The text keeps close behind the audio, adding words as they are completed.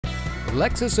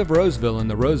Lexus of Roseville in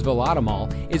the Roseville Automall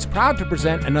is proud to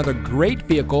present another great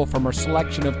vehicle from our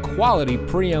selection of quality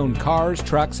pre-owned cars,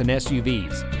 trucks, and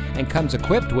SUVs, and comes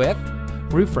equipped with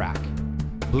roof rack,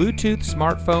 Bluetooth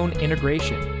smartphone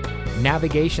integration,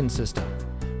 navigation system,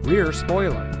 rear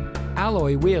spoiler,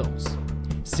 alloy wheels,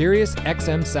 Sirius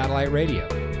XM satellite radio,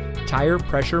 tire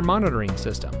pressure monitoring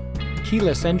system,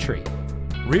 keyless entry,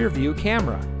 rear view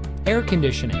camera, air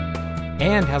conditioning,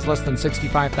 and has less than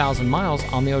 65,000 miles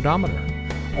on the odometer.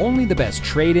 Only the best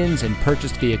trade-ins and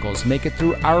purchased vehicles make it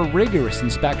through our rigorous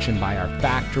inspection by our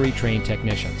factory-trained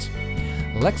technicians.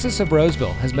 Lexus of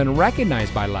Roseville has been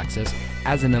recognized by Lexus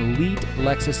as an elite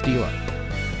Lexus dealer.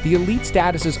 The elite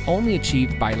status is only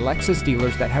achieved by Lexus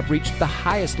dealers that have reached the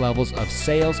highest levels of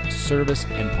sales, service,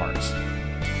 and parts.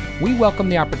 We welcome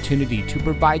the opportunity to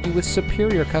provide you with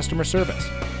superior customer service.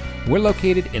 We're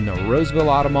located in the Roseville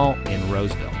Automall in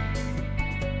Roseville.